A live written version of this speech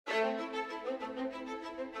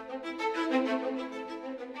Hi,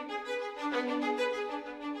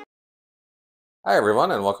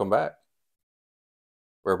 everyone, and welcome back.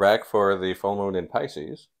 We're back for the full moon in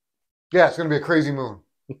Pisces. Yeah, it's going to be a crazy moon.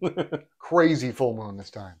 Crazy full moon this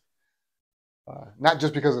time. Not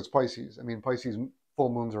just because it's Pisces. I mean, Pisces full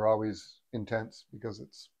moons are always intense because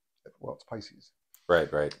it's Pisces. Right,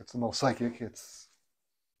 right. It's the most psychic. It's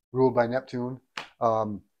ruled by Neptune.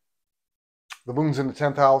 The moon's in the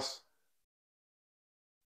 10th house.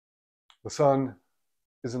 The sun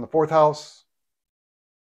is in the 4th house.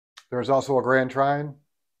 There's also a grand trine.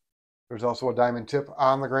 There's also a diamond tip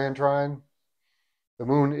on the grand trine. The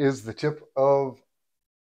moon is the tip of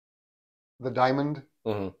the diamond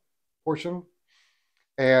portion,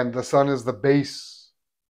 and the sun is the base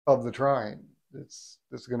of the trine. This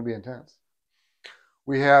is going to be intense.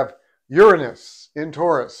 We have Uranus in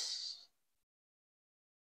Taurus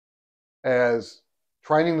as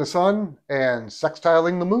trining the sun and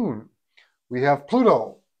sextiling the moon. We have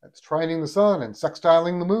Pluto that's trining the sun and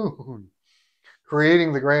sextiling the moon,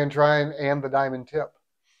 creating the grand trine and the diamond tip.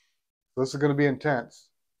 So this is going to be intense.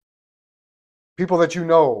 People that you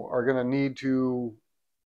know are going to need to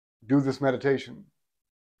do this meditation.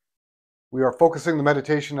 We are focusing the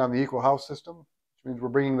meditation on the equal house system, which means we're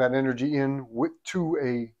bringing that energy in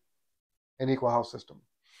to an equal house system.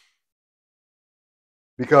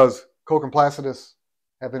 Because Coke and Placidus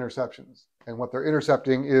have interceptions. And what they're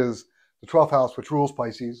intercepting is the 12th house, which rules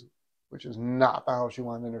Pisces, which is not the house you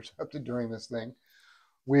want intercepted during this thing.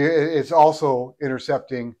 It's also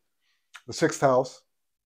intercepting the 6th house,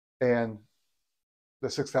 and the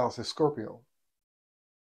 6th house is Scorpio.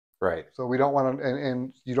 Right. So we don't want to,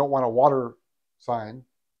 and you don't want a water sign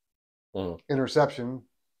interception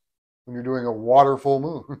when you're doing a water full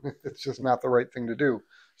moon. It's just not the right thing to do.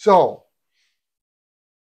 So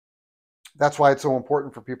that's why it's so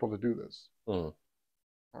important for people to do this. All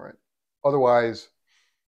right. Otherwise,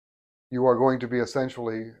 you are going to be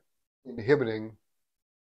essentially inhibiting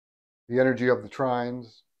the energy of the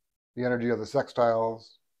trines, the energy of the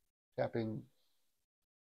sextiles, tapping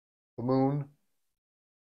the moon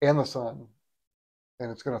and the sun,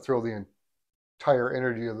 and it's going to throw the entire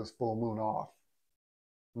energy of this full moon off.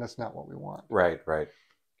 And that's not what we want. Right, right.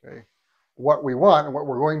 Okay. What we want and what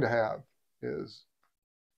we're going to have is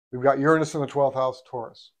we've got Uranus in the 12th house,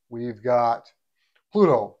 Taurus. We've got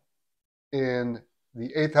Pluto in the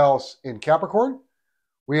 8th house in Capricorn.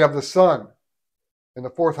 We have the sun in the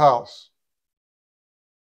 4th house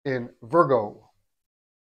in Virgo.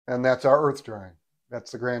 And that's our Earth trine.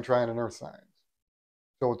 That's the grand trine and Earth signs.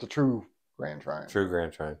 So it's a true grand trine. True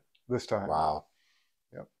grand trine. This time. Wow.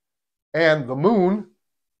 Yep. And the moon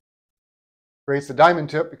creates the diamond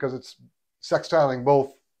tip because it's sextiling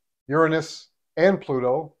both Uranus and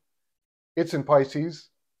Pluto. It's in Pisces.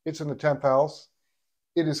 It's in the 10th house.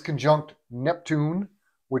 It is conjunct Neptune,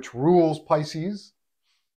 which rules Pisces.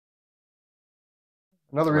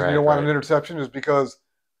 Another reason you don't want an interception is because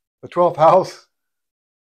the 12th house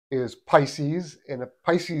is Pisces, and if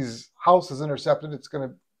Pisces house is intercepted, it's going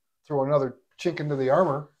to throw another chink into the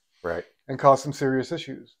armor, right, and cause some serious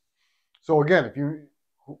issues. So again, if you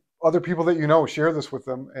other people that you know, share this with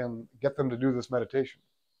them and get them to do this meditation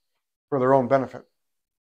for their own benefit.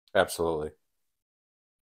 Absolutely,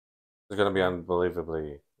 it's going to be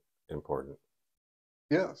unbelievably important.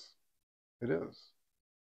 Yes, it is.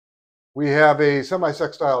 We have a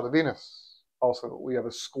semi-sextile to Venus. Also, we have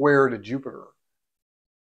a square to Jupiter.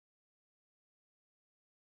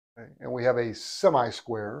 And we have a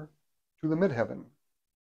semi-square to the midheaven,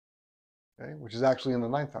 okay, which is actually in the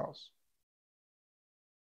 9th house,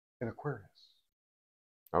 in Aquarius.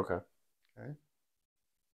 Okay. Okay.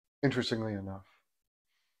 Interestingly enough.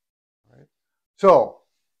 All right. So,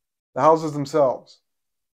 the houses themselves.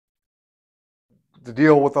 The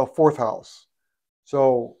deal with the 4th house.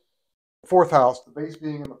 So, 4th house, the base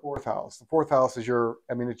being in the 4th house. The 4th house is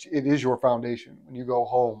it is your foundation. When you go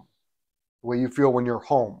home, the way you feel when you're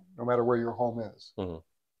home, no matter where your home is.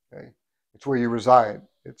 Okay, it's where you reside.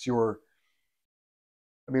 It's your.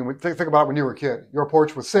 Think about it when you were a kid. Your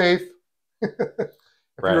porch was safe. If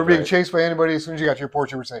you were being chased by anybody, as soon as you got to your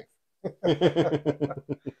porch, you were safe.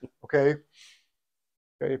 Okay.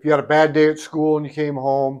 If you had a bad day at school and you came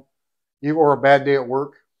home, or a bad day at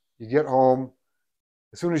work, you get home.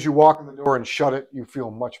 As soon as you walk in the door and shut it, you feel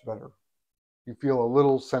much better. You feel a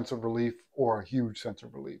little sense of relief or a huge sense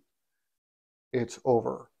of relief. It's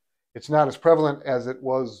over. It's not as prevalent as it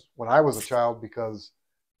was when I was a child because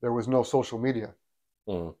there was no social media.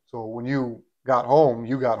 So when you got home,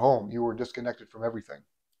 you got home. You were disconnected from everything.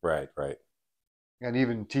 Right, right. And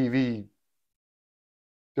even TV,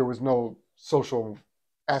 there was no social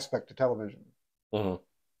aspect to television.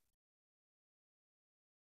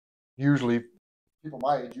 usually people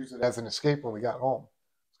my age use it as an escape when we got home.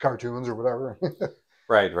 Cartoons or whatever.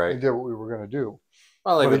 Right, And right. did what we were going to do.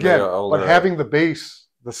 Well, But even the again, but older, having the base,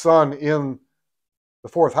 the sun in the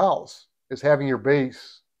fourth house is having your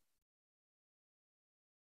base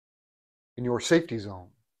in your safety zone.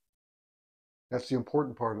 That's the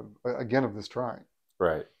important part of again of this trine.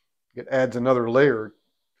 right. It adds another layer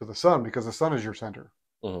to the sun because the sun is your center,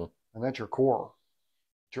 Hmm. and that's your core,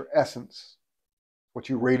 it's your essence, what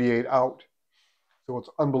you radiate out. So it's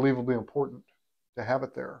unbelievably important to have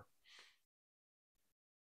it there.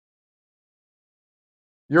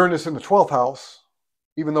 Uranus in the 12th house,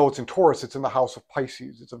 even though it's in Taurus, it's in the house of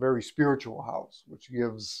Pisces. It's a very spiritual house, which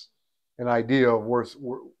gives an idea of where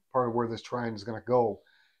part of where this trine is going to go.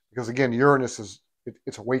 Because again, Uranus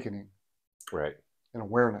it's awakening Right. and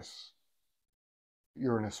awareness.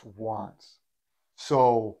 Uranus wants.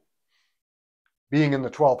 So being in the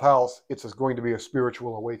 12th house, it's going to be a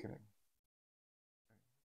spiritual awakening.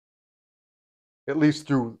 At least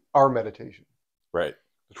through our meditation. Right.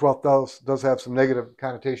 The 12th house does have some negative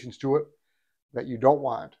connotations to it that you don't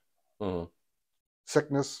want. Hmm.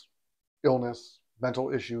 Sickness, illness,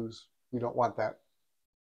 mental issues. You don't want that.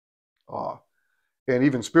 And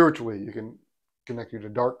even spiritually, you can connect you to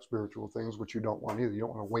dark spiritual things, which you don't want either. You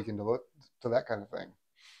don't want to awaken to that kind of thing.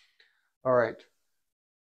 All right.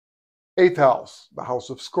 8th house, the house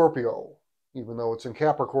of Scorpio. Even though it's in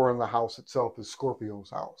Capricorn, the house itself is Scorpio's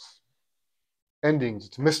house. Endings,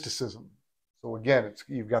 it's mysticism. So again,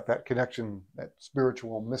 you've got that connection, that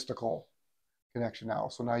spiritual, mystical connection now.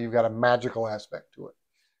 So now you've got a magical aspect to it.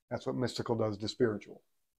 That's what mystical does to spiritual.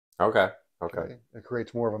 Okay. Okay. It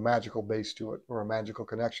creates more of a magical base to it, or a magical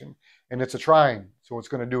connection. And it's a trine, so it's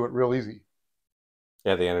going to do it real easy.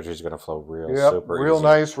 Yeah, the energy is going to flow real Yep, super real easy.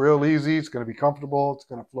 nice, real easy. It's going to be comfortable. It's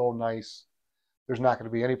going to flow nice. There's not going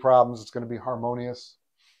to be any problems. It's going to be harmonious.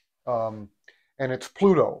 And it's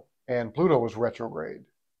Pluto, and Pluto is retrograde,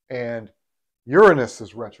 and Uranus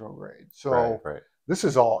is retrograde. So right. this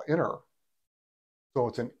is all inner. So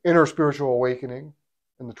it's an inner spiritual awakening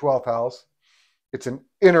in the 12th house. It's an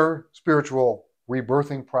inner spiritual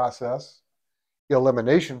rebirthing process,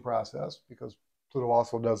 elimination process, because Pluto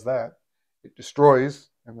also does that. It destroys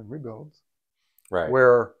and then rebuilds. Right.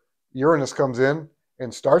 Where Uranus comes in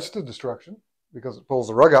and starts the destruction because it pulls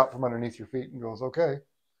the rug out from underneath your feet and goes, okay,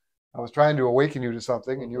 I was trying to awaken you to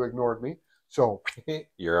something and you ignored me. So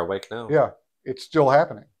you're awake now. Yeah, it's still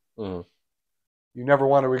happening. Mm. You never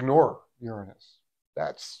want to ignore Uranus.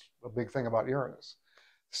 That's a big thing about Uranus.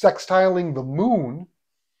 Sextiling the moon,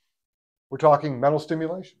 we're talking mental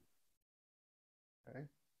stimulation. Okay?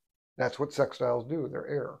 That's what sextiles do. They're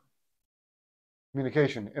air.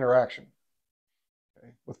 Communication, interaction.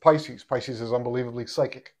 Okay? With Pisces, Pisces is unbelievably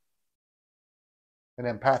psychic and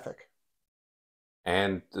empathic.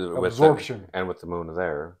 And absorption. With the moon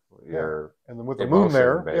there, your and then with the moon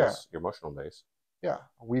there, base, your emotional base. Yeah,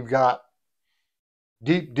 we've got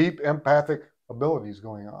deep, deep empathic abilities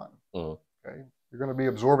going on. Mm. Okay, you're going to be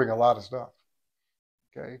absorbing a lot of stuff.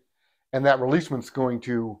 Okay, and that releasement's going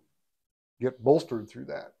to get bolstered through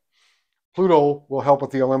that. Pluto will help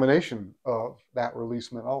with the elimination of that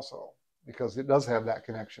releasement also, because it does have that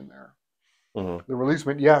connection there. Mm-hmm. The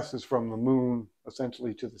releasement, yes, is from the moon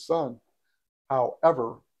essentially to the sun.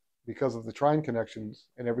 However, because of the trine connections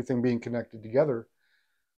and everything being connected together,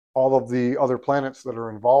 all of the other planets that are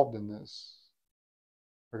involved in this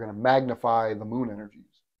are going to magnify the moon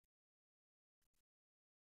energies.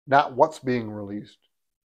 Not what's being released,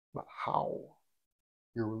 but how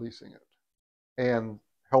you're releasing it. And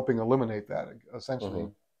helping eliminate that, essentially,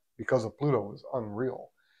 because of Pluto, is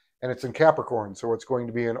unreal. And it's in Capricorn, so it's going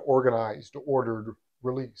to be an organized, ordered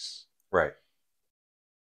release. Right.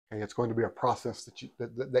 Okay, it's going to be a process that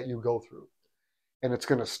you go through. And it's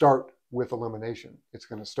going to start with elimination. It's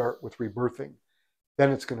going to start with rebirthing.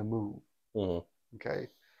 Then it's going to move. Mm-hmm. Okay?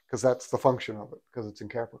 Because that's the function of it, because it's in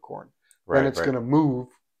Capricorn. Right, then it's going to move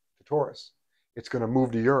to Taurus. It's going to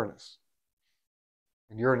move to Uranus.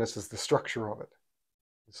 And Uranus is the structure of it.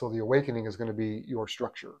 So the awakening is going to be your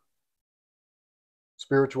structure.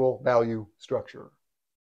 Spiritual value structure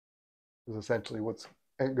is essentially what's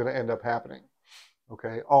going to end up happening.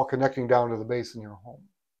 Okay? All connecting down to the base in your home.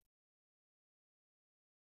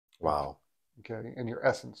 Wow. Okay? And your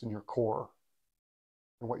essence and your core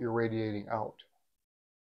and what you're radiating out.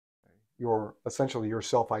 Essentially your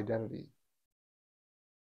self-identity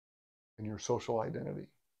and your social identity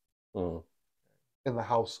in the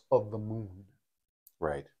house of the moon.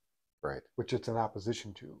 Right, right. Which it's in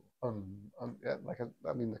opposition to. I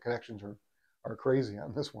mean, the connections are crazy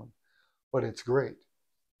on this one, but it's great.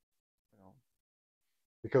 You know?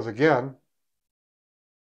 Because again,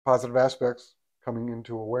 positive aspects coming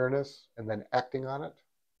into awareness and then acting on it.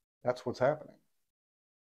 That's what's happening.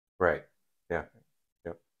 Right. Yeah.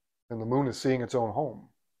 Yep. And the moon is seeing its own home.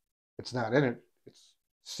 It's not in it. It's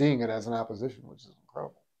seeing it as an opposition, which is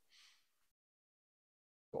incredible.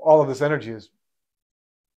 So all of this energy is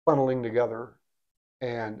funneling together.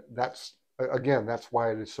 And that's, again, that's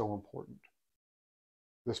why it is so important.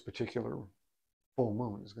 This particular full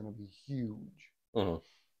moon is going to be huge.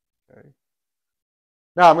 Okay.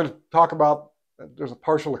 Now I'm going to talk about, there's a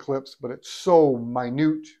partial eclipse, but it's so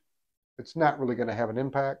minute, it's not really going to have an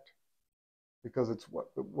impact because it's what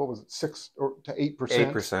was it, 6 to 8%?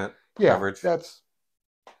 8% coverage. That's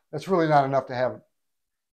really not enough to have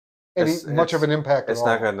much of an impact at all. It's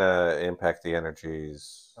not going to impact the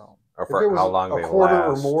energies, no. or for how long they last. A quarter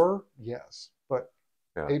or more, yes, but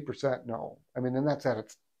 8%, no. I mean, and that's at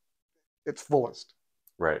its fullest.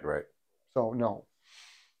 Right, right. So no.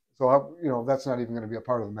 So that's not even going to be a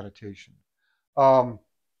part of the meditation.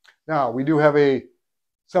 Now we do have a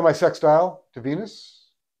semi-sextile to Venus.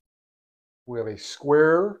 We have a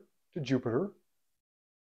square to Jupiter.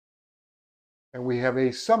 And we have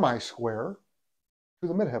a semi-square to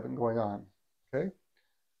the midheaven going on. Okay?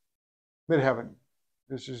 Midheaven.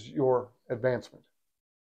 This is your advancement.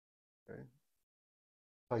 Okay?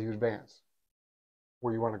 How you advance.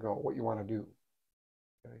 Where you want to go, what you want to do.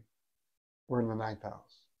 Okay? We're in the 9th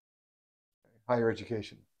house. Okay? Higher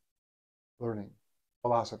education. Learning.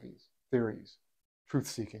 Philosophies. Theories.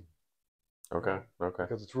 Truth-seeking. Okay, okay.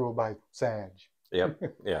 Because it's ruled by Sag. Yep,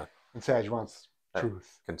 yeah. And Sag wants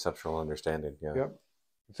truth. Conceptual understanding, yeah. Yep.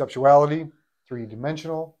 Conceptuality,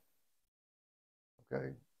 3-dimensional.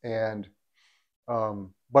 Okay. And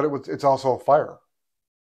but it's also fire.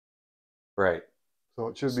 Right. So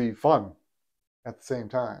it should be fun at the same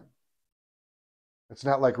time. It's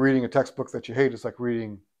not like reading a textbook that you hate, it's like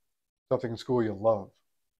reading something in school you love.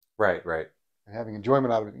 Right, right. And having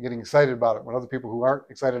enjoyment out of it and getting excited about it when other people who aren't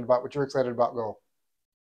excited about what you're excited about go,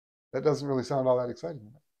 that doesn't really sound all that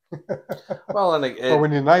exciting. Well, and or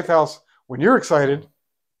when you're in 9th house, when you're excited,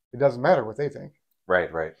 it doesn't matter what they think.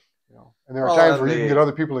 Right, right. And there are times where you can get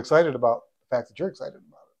other people excited about the fact that you're excited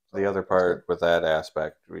about it. So the other part with that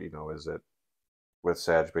aspect, is that with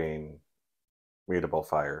Sag being mutable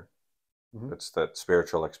fire, it's that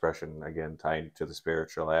spiritual expression, again, tied to the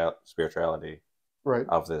spirituality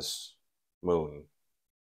of this moon.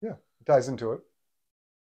 Yeah, it ties into it.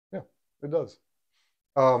 Yeah, it does.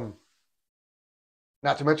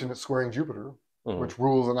 Not to mention it's squaring Jupiter, which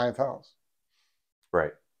rules the 9th house.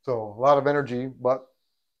 Right. So a lot of energy, but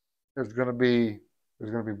there's going to be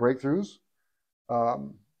breakthroughs. The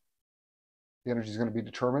energy is going to be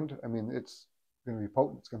determined. I mean, it's going to be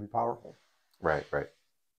potent. It's going to be powerful. Right, right.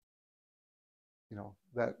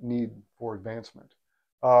 That need for advancement.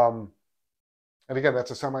 And again,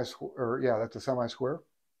 that's a semi-square. That's a semi-square.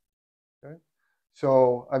 Okay.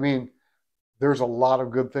 So, I mean, there's a lot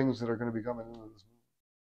of good things that are going to be coming into this.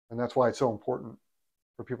 And that's why it's so important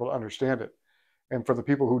for people to understand it. And for the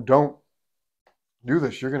people who don't do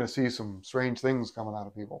this, you're going to see some strange things coming out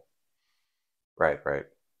of people. Right, right.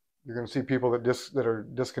 You're going to see people that are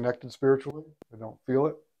disconnected spiritually, that don't feel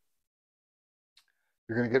it.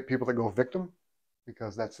 You're going to get people that go victim,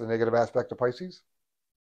 because that's the negative aspect of Pisces.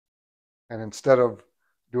 And instead of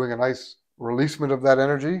doing a nice releasement of that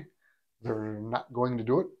energy, they're not going to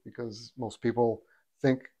do it, because most people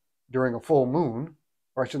think during a full moon,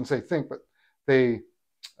 or I shouldn't say think, but they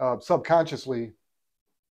subconsciously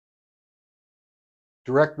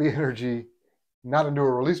direct the energy not into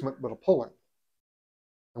a releasement, but a pulling.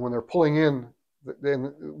 And when they're pulling in,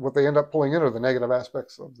 then what they end up pulling in are the negative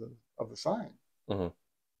aspects of the sign,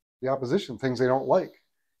 the opposition, things they don't like,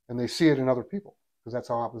 and they see it in other people, because that's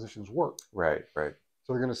how oppositions work. Right, right.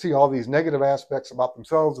 So they're going to see all these negative aspects about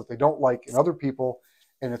themselves that they don't like in other people,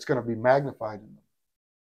 and it's going to be magnified in them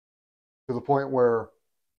to the point where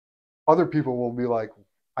other people will be like,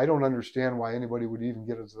 I don't understand why anybody would even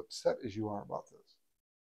get as upset as you are about this.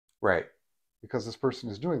 Right. Because this person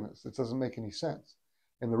is doing this. It doesn't make any sense.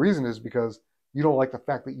 And the reason is because you don't like the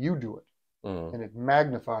fact that you do it. And it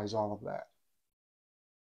magnifies all of that.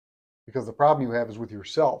 Because the problem you have is with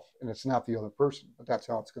yourself, and it's not the other person. But that's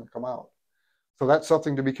how it's going to come out. So that's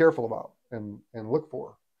something to be careful about and look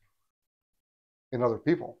for in other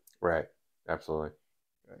people. Right. Absolutely.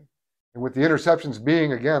 Okay. And with the interceptions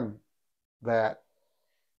being, again, that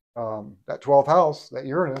 12th house, that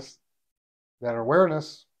Uranus, that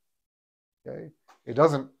awareness, okay, it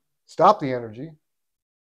doesn't stop the energy.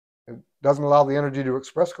 It doesn't allow the energy to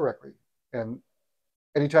express correctly. And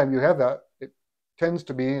anytime you have that, it tends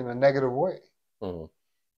to be in a negative way. And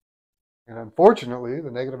unfortunately,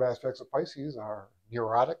 the negative aspects of Pisces are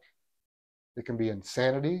neurotic. It can be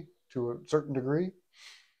insanity to a certain degree.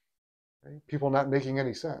 Okay? People not making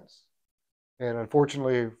any sense. And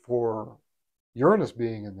unfortunately for Uranus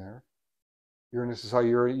being in there, Uranus is how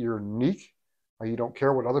you're unique, how you don't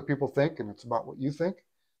care what other people think and it's about what you think.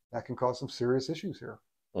 That can cause some serious issues here.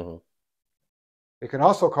 Mm-hmm. It can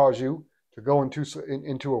also cause you to go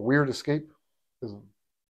into a weird escapism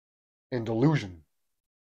and delusion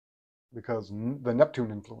because the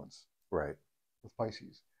Neptune influence Right. with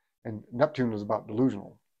Pisces. And Neptune is about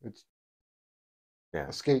delusional. It's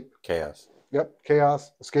escape. Chaos. Yep,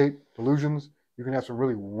 chaos, escape, delusions. You can have some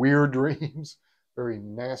really weird dreams, very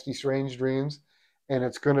nasty, strange dreams, and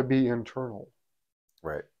it's going to be internal.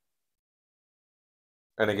 Right.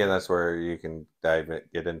 And again, that's where you can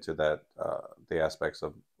get into that, the aspects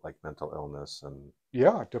of like mental illness and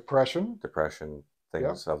depression,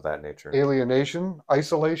 things of that nature. Alienation,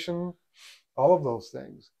 isolation, all of those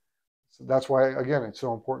things. So that's why, again, it's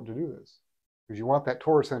so important to do this because you want that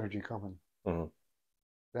Taurus energy coming,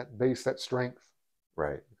 that base, that strength.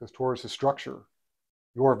 Right. Because Taurus is structure,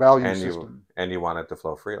 your value system. And you want it to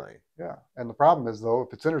flow freely. Yeah. And the problem is, though,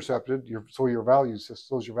 if it's intercepted, so is your value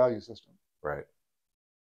system. Right.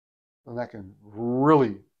 And that can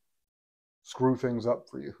really screw things up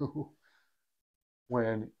for you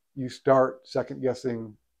when you start second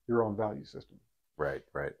guessing your own value system. Right.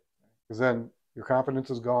 Because then your confidence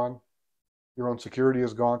is gone, your own security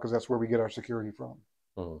is gone, because that's where we get our security from.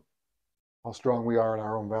 How strong we are in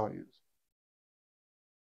our own values.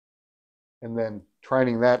 And then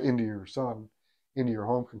trining that into your sun, into your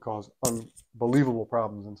home, can cause unbelievable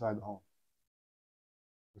problems inside the home.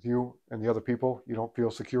 With you and the other people, you don't feel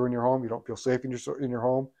secure in your home. You don't feel safe in your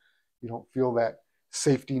home. You don't feel that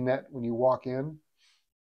safety net when you walk in.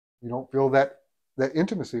 You don't feel that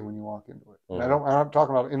intimacy when you walk into it. And I'm not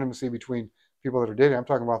talking about intimacy between people that are dating. I'm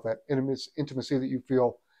talking about that intimacy that you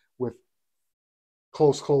feel with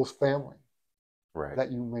close family, right?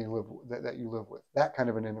 That you may live that you live with. That kind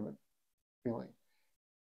of an intimate feeling,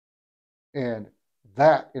 and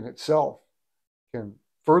that in itself can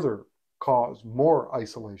further cause more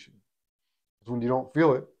isolation. Because when you don't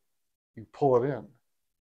feel it, you pull it in,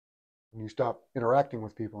 and you stop interacting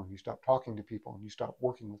with people, and you stop talking to people, and you stop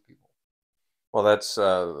working with people. Well, that's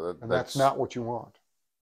not what you want.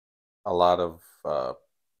 A lot of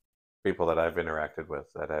people that I've interacted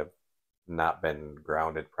with that have not been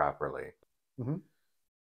grounded properly.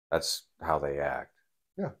 That's how they act.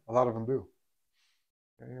 Yeah, a lot of them do.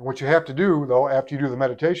 And what you have to do, though, after you do the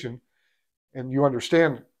meditation, and you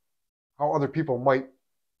understand how other people might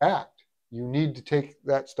act, you need to take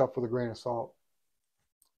that stuff with a grain of salt.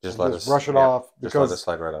 Just brush it off, because just let it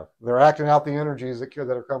slide right off. They're acting out the energies that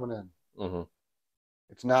are coming in.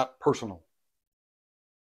 It's not personal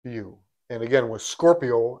to you. And again, with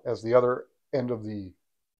Scorpio as the other end of the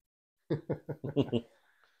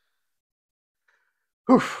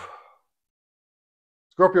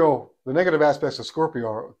Scorpio, the negative aspects of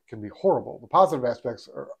Scorpio can be horrible. The positive aspects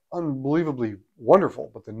are unbelievably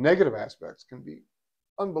wonderful, but the negative aspects can be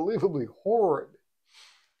unbelievably horrid.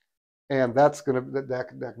 And that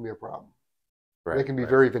can be a problem. Right, they can be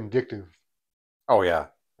very vindictive. Oh yeah,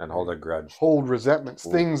 and hold a grudge, hold resentments,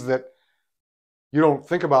 things that you don't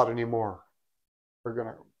think about anymore are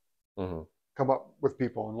gonna come up with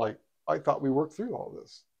people, and like, I thought we worked through all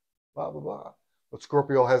this, blah blah blah. But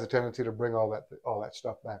Scorpio has a tendency to bring all that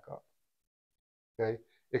stuff back up. Okay,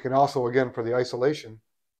 it can also, again, for the isolation,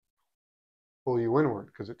 pull you inward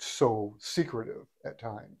because it's so secretive at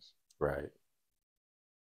times. Right.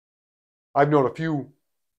 I've known a few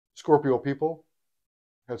Scorpio people,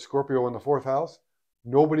 had Scorpio in the 4th house.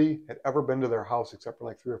 Nobody had ever been to their house except for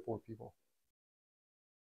like 3 or 4 people.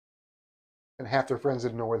 And half their friends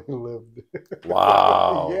didn't know where they lived.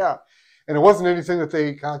 Wow. Yeah. And it wasn't anything that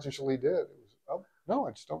they consciously did. It was, oh, no,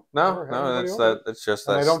 I just don't. No, that's that. It's just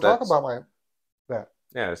that. I don't talk about that.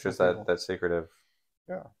 Yeah, it's just that secretive.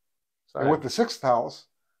 Yeah. Side. And with the 6th house,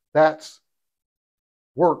 that's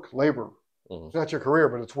work, labor. It's not your career,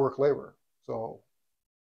 but it's work, labor. So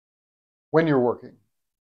when you're working,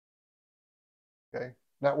 okay,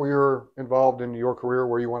 not where you're involved in your career,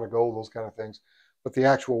 where you want to go, those kind of things, but the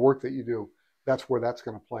actual work that you do, that's where that's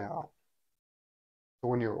going to play out. So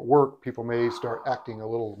when you're at work, people may start acting a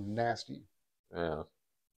little nasty. Yeah.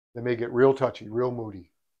 They may get real touchy, real moody.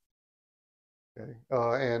 Okay,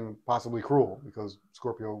 and possibly cruel, because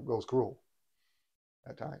Scorpio goes cruel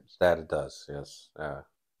at times. That it does, yes.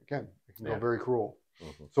 Again, it can go very cruel.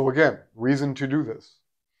 So again, reason to do this.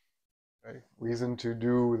 Okay? Reason to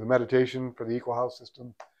do the meditation for the equal house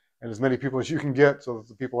system, and as many people as you can get, so that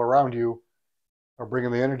the people around you are bringing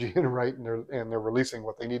the energy in right, and they're releasing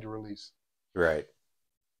what they need to release. Right.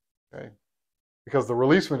 Okay, because the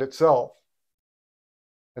releasement itself,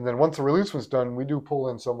 and then once the releasement's done, we do pull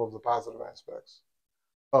in some of the positive aspects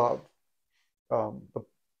of um,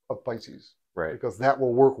 of Pisces, Right. because that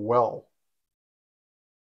will work well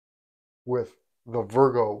with the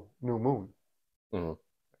Virgo new moon. Mm-hmm.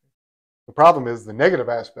 The problem is the negative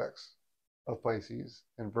aspects of Pisces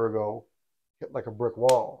and Virgo hit like a brick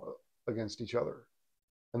wall against each other,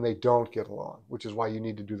 and they don't get along, which is why you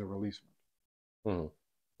need to do the releasement. Mm-hmm.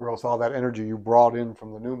 Or else all that energy you brought in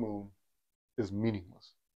from the new moon is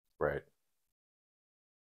meaningless. Right.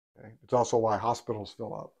 Okay? It's also why hospitals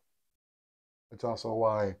fill up. It's also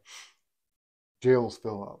why jails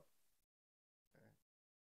fill up.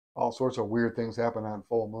 All sorts of weird things happen on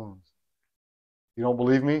full moons. You don't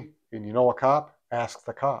believe me? And you know a cop? Ask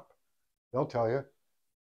the cop. They'll tell you.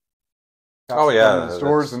 Cops Oh will come yeah, into the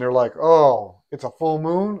stores and they're like, "Oh, it's a full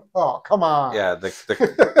moon. Oh, come on. yeah. It's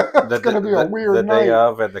going to be a weird the day night."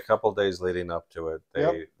 of and the couple days leading up to it,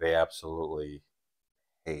 Yep. they absolutely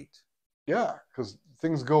hate. Yeah, because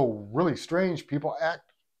things go really strange. People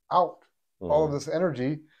act out all of this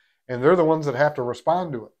energy, and they're the ones that have to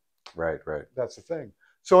respond to it. Right, right. That's the thing.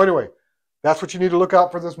 So anyway, that's what you need to look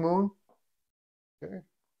out for this moon. Okay,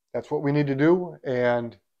 that's what we need to do,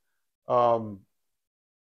 and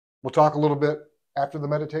we'll talk a little bit after the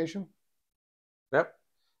meditation. Yep.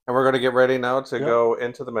 And we're going to get ready now to go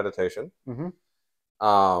into the meditation. Mm-hmm.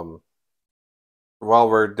 While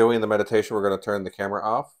we're doing the meditation, we're going to turn the camera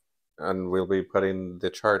off, and we'll be putting the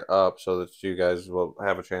chart up so that you guys will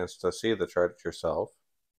have a chance to see the chart yourself.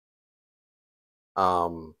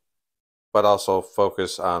 But also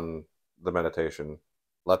focus on the meditation.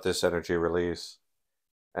 Let this energy release,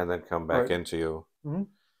 and then come back into you. Mm-hmm.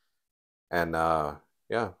 And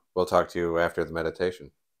yeah, we'll talk to you after the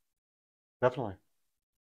meditation. Definitely.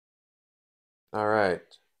 All right.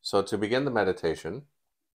 So to begin the meditation,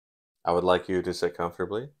 I would like you to sit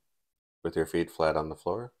comfortably with your feet flat on the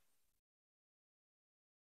floor.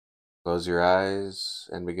 Close your eyes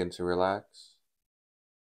and begin to relax.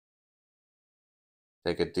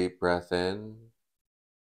 Take a deep breath in.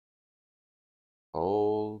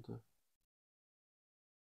 Hold.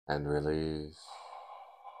 And release.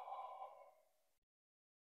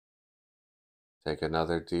 Take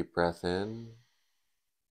another deep breath in.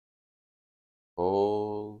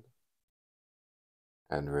 Hold.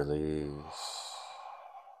 And release.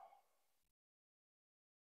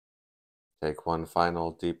 Take one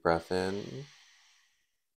final deep breath in.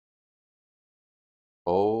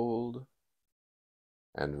 Hold.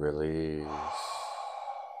 And release.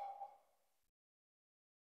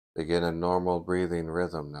 Begin a normal breathing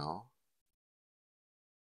rhythm now.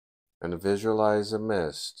 And visualize a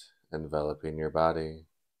mist enveloping your body.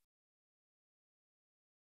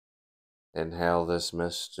 Inhale this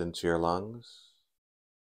mist into your lungs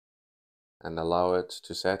and allow it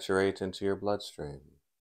to saturate into your bloodstream.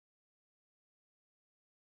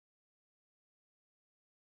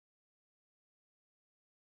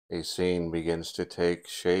 A scene begins to take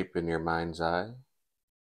shape in your mind's eye,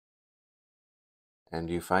 and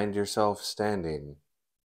you find yourself standing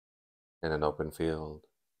in an open field.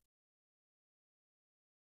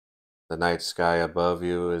 The night sky above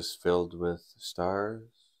you is filled with stars,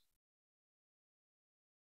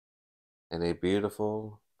 and a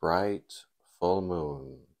beautiful, bright, full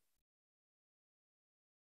moon.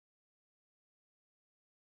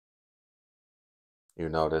 You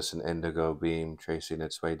notice an indigo beam tracing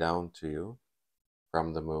its way down to you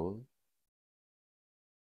from the moon.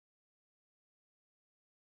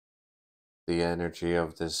 The energy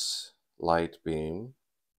of this light beam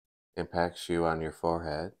impacts you on your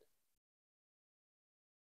forehead,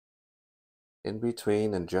 in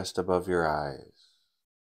between and just above your eyes.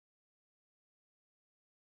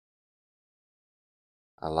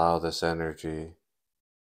 Allow this energy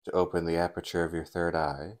to open the aperture of your third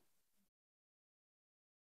eye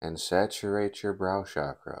and saturate your brow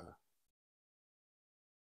chakra,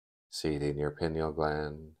 seeding your pineal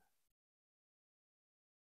gland.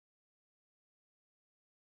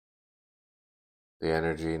 The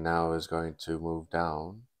energy now is going to move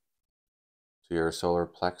down to your solar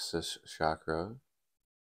plexus chakra,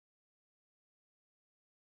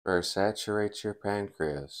 where it saturates your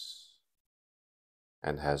pancreas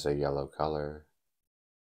and has a yellow color.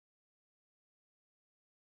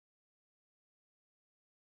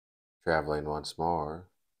 Traveling once more,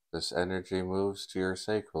 this energy moves to your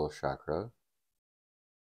sacral chakra,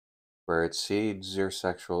 where it seeds your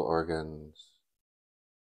sexual organs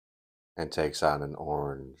and takes on an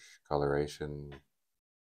orange coloration.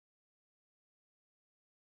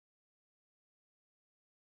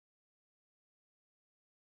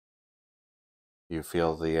 You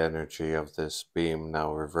feel the energy of this beam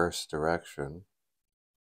now reverse direction,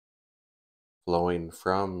 flowing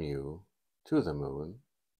from you to the moon,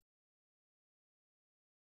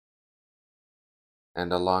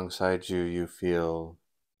 and alongside you, you feel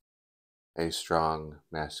a strong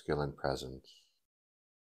masculine presence.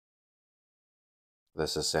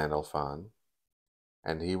 This is Sandalphon,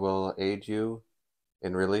 and he will aid you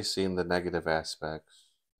in releasing the negative aspects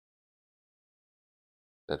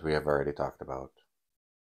that we have already talked about.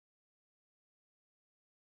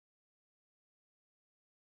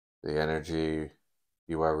 The energy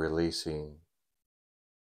you are releasing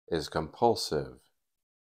is compulsive,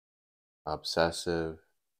 obsessive,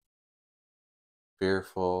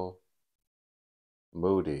 fearful,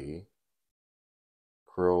 moody,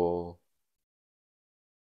 cruel,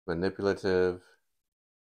 manipulative,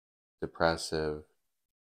 depressive,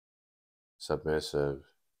 submissive,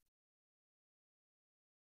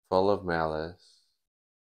 full of malice,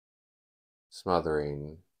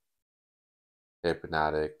 smothering,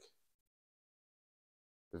 hypnotic,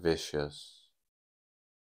 vicious,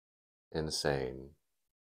 insane,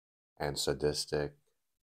 and sadistic.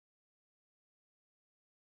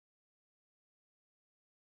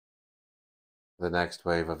 The next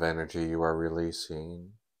wave of energy you are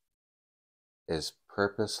releasing is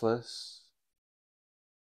purposeless,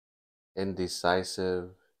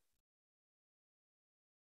 indecisive,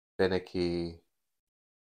 finicky,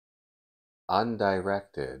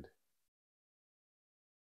 undirected,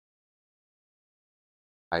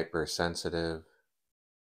 hypersensitive,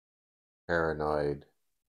 paranoid,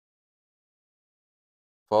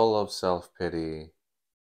 full of self-pity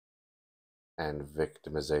and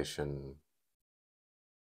victimization.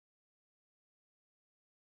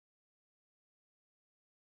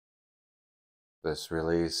 This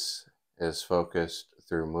release is focused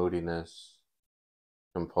through moodiness,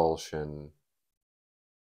 compulsion,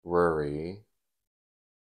 worry,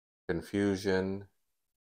 confusion,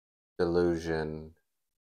 delusion,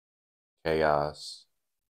 chaos,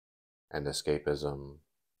 and escapism.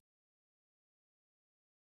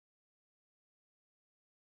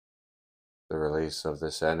 The release of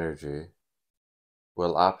this energy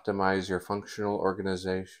will optimize your functional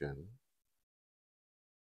organization,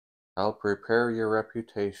 help repair your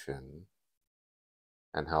reputation,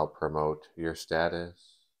 and help promote your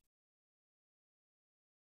status.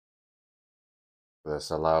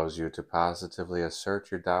 This allows you to positively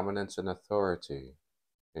assert your dominance and authority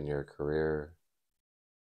in your career,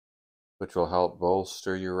 which will help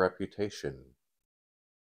bolster your reputation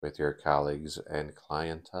with your colleagues and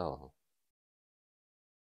clientele.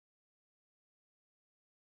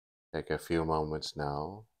 Take a few moments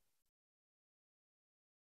now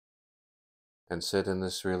and sit in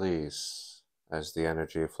this release as the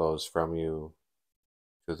energy flows from you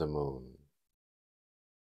to the moon.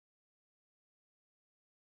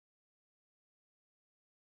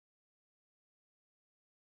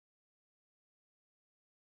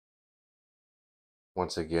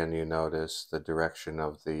 Once again, you notice the direction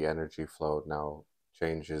of the energy flow now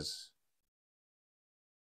changes,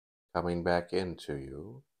 coming back into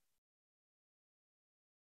you.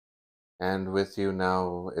 And with you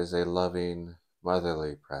now is a loving,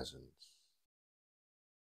 motherly presence.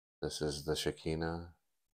 This is the Shekinah,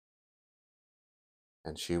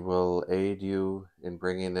 and she will aid you in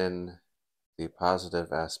bringing in the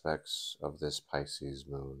positive aspects of this Pisces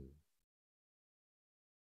moon.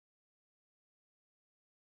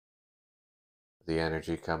 The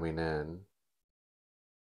energy coming in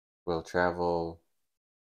will travel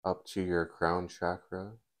up to your crown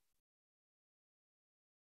chakra,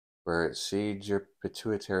 where it seeds your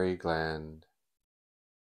pituitary gland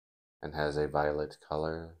and has a violet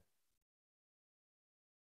color.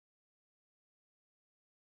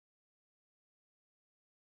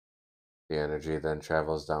 The energy then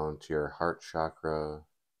travels down to your heart chakra,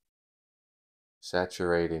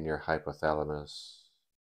 saturating your hypothalamus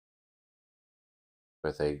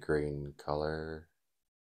with a green color,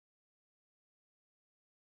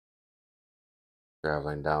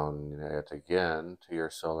 traveling down it again to your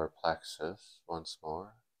solar plexus once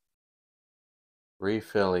more,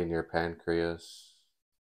 refilling your pancreas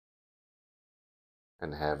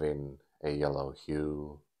and having a yellow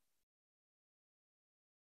hue.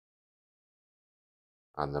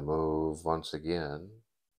 On the move once again,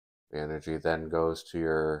 the energy then goes to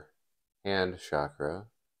your hand chakra,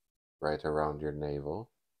 right around your navel,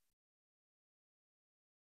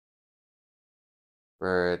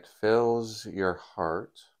 where it fills your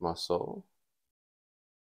heart muscle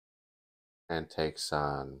and takes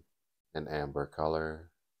on an amber color.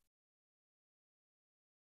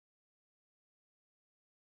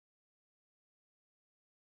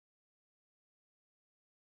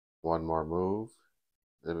 One more move.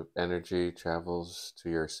 The energy travels to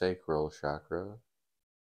your sacral chakra,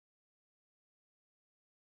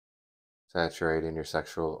 saturating your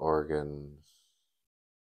sexual organs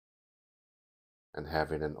and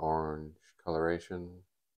having an orange coloration.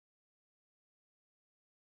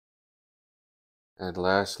 And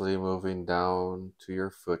lastly, moving down to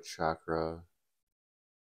your foot chakra,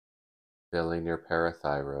 filling your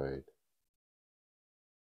parathyroid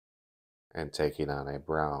and taking on a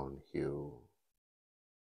brown hue.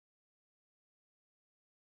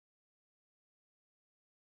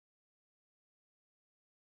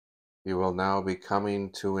 You will now be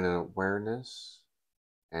coming to an awareness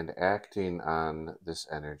and acting on this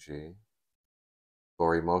energy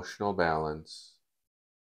for emotional balance,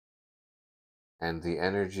 and the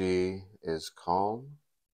energy is calm,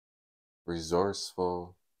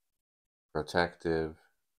 resourceful, protective,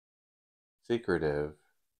 secretive,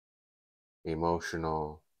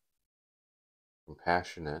 emotional,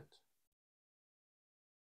 compassionate,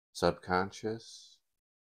 subconscious,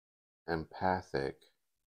 empathic,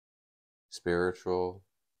 spiritual,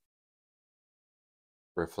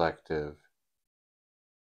 reflective,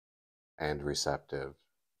 and receptive.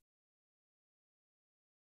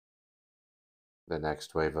 The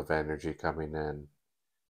next wave of energy coming in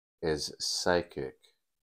is psychic,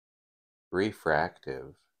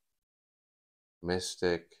 refractive,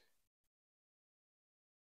 mystic,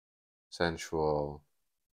 sensual,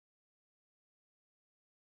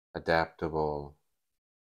 adaptable,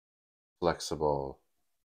 flexible,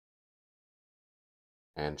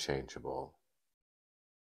 and changeable.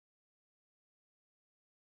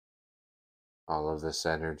 All of this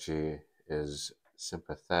energy is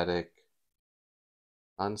sympathetic,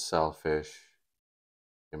 unselfish,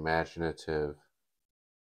 imaginative,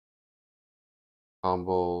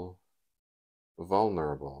 humble,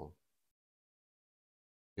 vulnerable,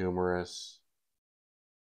 humorous,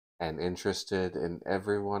 and interested in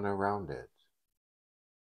everyone around it.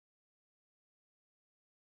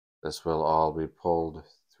 This will all be pulled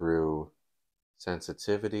through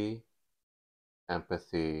sensitivity,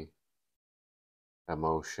 empathy,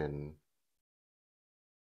 emotion,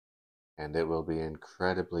 and it will be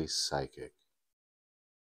incredibly psychic.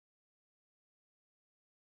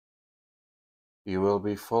 You will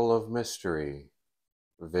be full of mystery,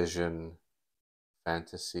 vision,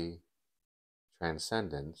 fantasy,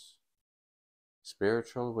 transcendence,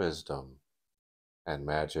 spiritual wisdom, and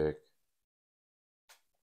magic.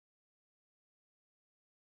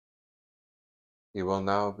 You will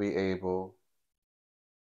now be able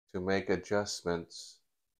to make adjustments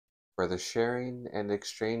for the sharing and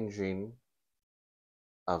exchanging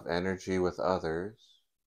of energy with others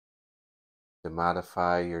to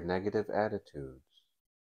modify your negative attitudes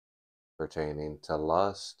pertaining to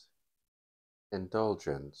lust,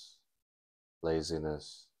 indulgence,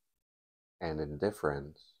 laziness, and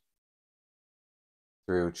indifference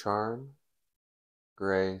through charm,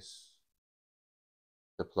 grace,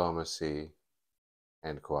 diplomacy,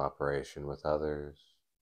 and cooperation with others.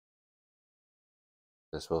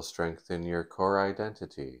 This will strengthen your core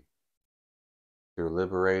identity through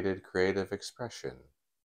liberated creative expression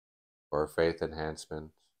or faith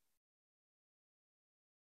enhancement.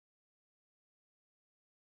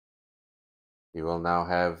 You will now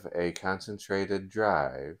have a concentrated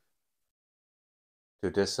drive to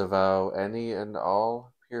disavow any and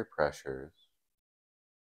all peer pressures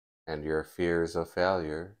and your fears of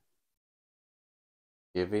failure,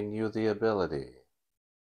 giving you the ability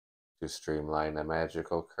to streamline a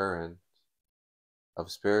magical current of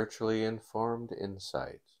spiritually informed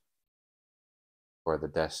insight for the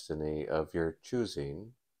destiny of your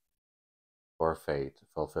choosing or fate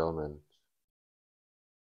fulfillment.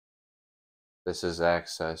 This is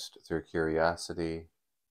accessed through curiosity,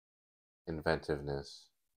 inventiveness,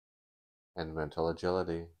 and mental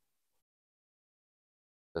agility.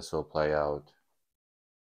 This will play out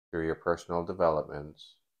through your personal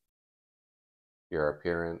developments, your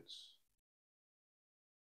appearance,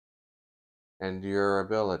 and your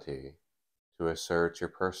ability to assert your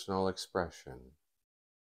personal expression,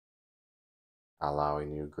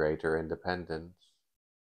 allowing you greater independence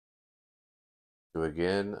to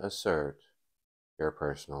again assert your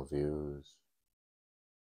personal views.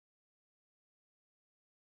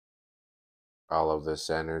 All of this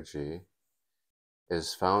energy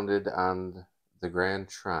is founded on the Grand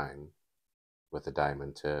Trine with a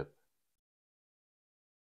diamond tip.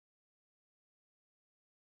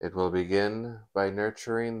 It will begin by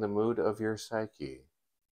nurturing the mood of your psyche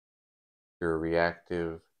through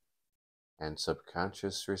reactive and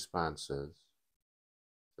subconscious responses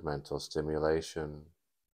to mental stimulation.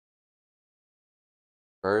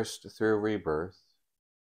 First, through rebirth,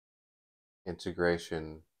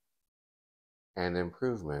 integration, and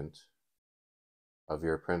improvement of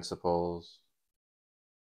your principles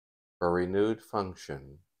for renewed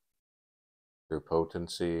function through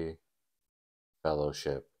potency,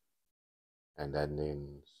 fellowship, and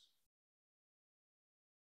endings.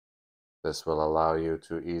 This will allow you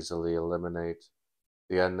to easily eliminate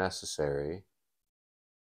the unnecessary,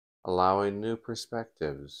 allowing new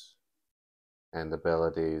perspectives and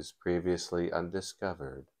abilities previously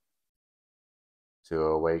undiscovered to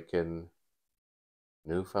awaken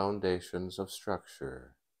new foundations of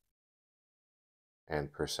structure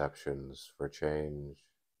and perceptions for change.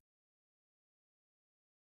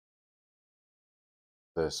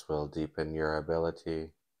 This will deepen your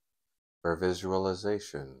ability for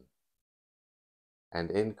visualization and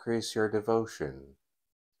increase your devotion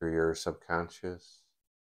through your subconscious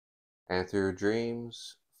and through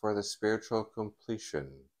dreams for the spiritual completion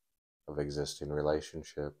of existing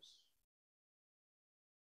relationships.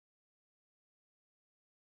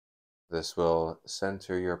 This will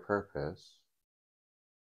center your purpose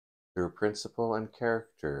through principle and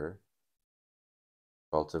character,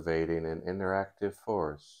 cultivating an interactive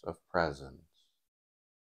force of presence,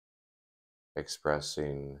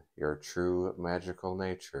 expressing your true magical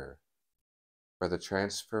nature for the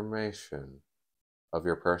transformation of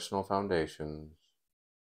your personal foundations,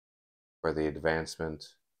 for the advancement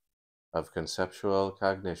of conceptual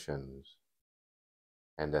cognitions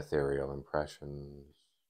and ethereal impressions.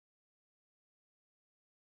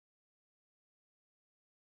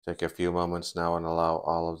 Take a few moments now and allow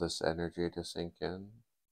all of this energy to sink in.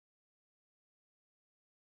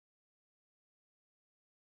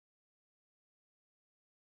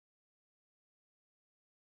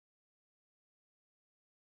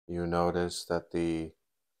 You notice that the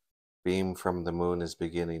beam from the moon is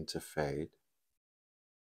beginning to fade,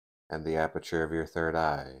 and the aperture of your third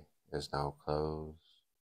eye is now closed.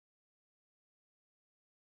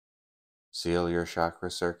 Seal your chakra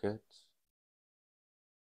circuit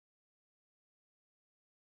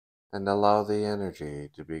and allow the energy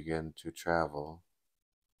to begin to travel,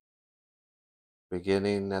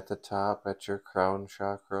 beginning at the top at your crown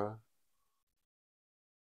chakra,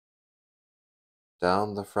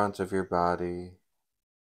 down the front of your body,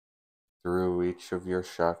 through each of your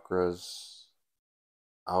chakras,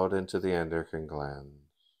 out into the endocrine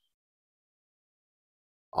glands,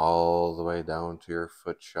 all the way down to your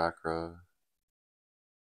foot chakra,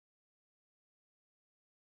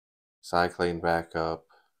 cycling back up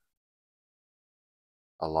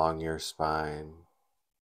along your spine,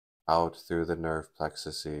 out through the nerve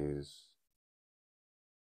plexuses,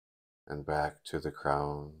 and back to the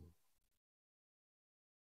crown.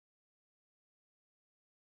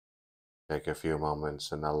 Take a few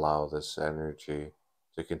moments and allow this energy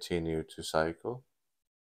to continue to cycle.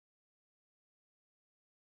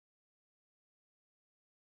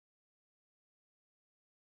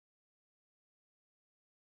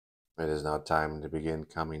 It is now time to begin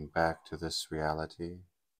coming back to this reality.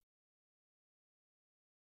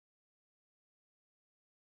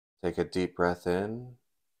 Take a deep breath in,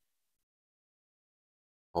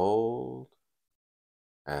 hold,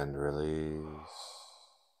 and release.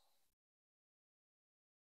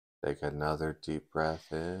 Take another deep breath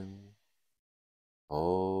in,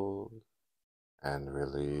 hold, and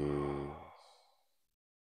release.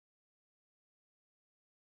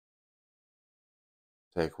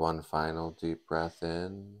 Take one final deep breath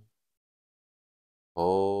in,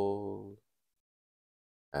 hold,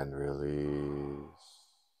 and release.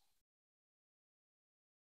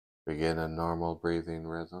 Begin a normal breathing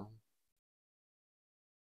rhythm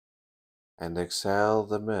and exhale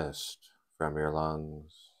the mist from your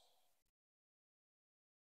lungs.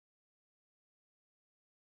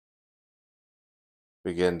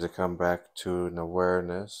 Begin to come back to an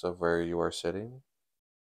awareness of where you are sitting.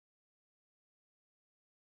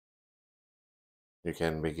 You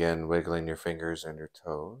can begin wiggling your fingers and your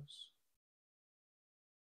toes.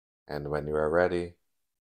 And when you are ready,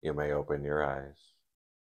 you may open your eyes.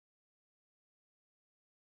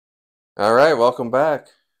 All right, welcome back.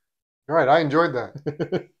 All right, I enjoyed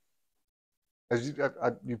that. As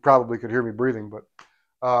you probably could hear me breathing, but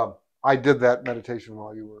I did that meditation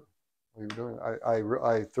while you were doing it.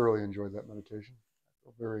 I thoroughly enjoyed that meditation. I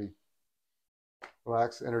feel very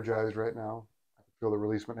relaxed, energized right now. I could feel the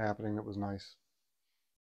releasement happening. It was nice.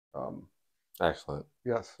 Excellent.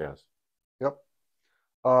 Yes. Yes. Yep.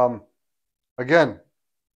 Again,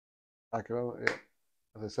 I could only,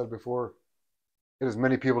 as I said before, get as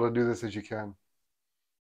many people to do this as you can,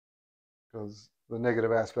 because the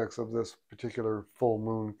negative aspects of this particular full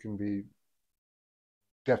moon can be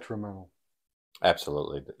detrimental.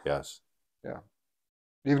 Absolutely, yes. Yeah.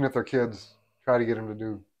 Even if they're kids, try to get them to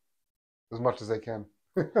do as much as they can.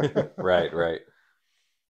 Right, right.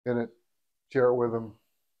 In it, share it with them.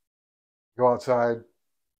 Go outside,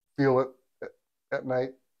 feel it at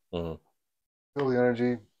night, Mm-hmm. feel the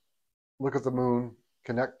energy, look at the moon,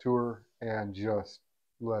 connect to her, and just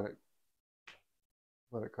let it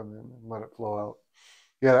come in and let it flow out.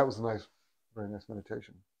 Yeah, that was a nice, very nice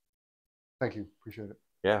meditation. Thank you. Appreciate it.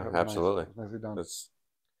 Yeah, That was absolutely. nice. It was nicely done. It's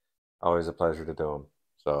always a pleasure to do them.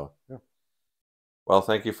 So, Yeah. well,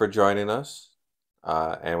 thank you for joining us.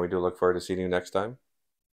 And we do look forward to seeing you next time.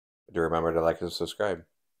 Do remember to like and subscribe.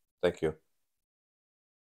 Thank you.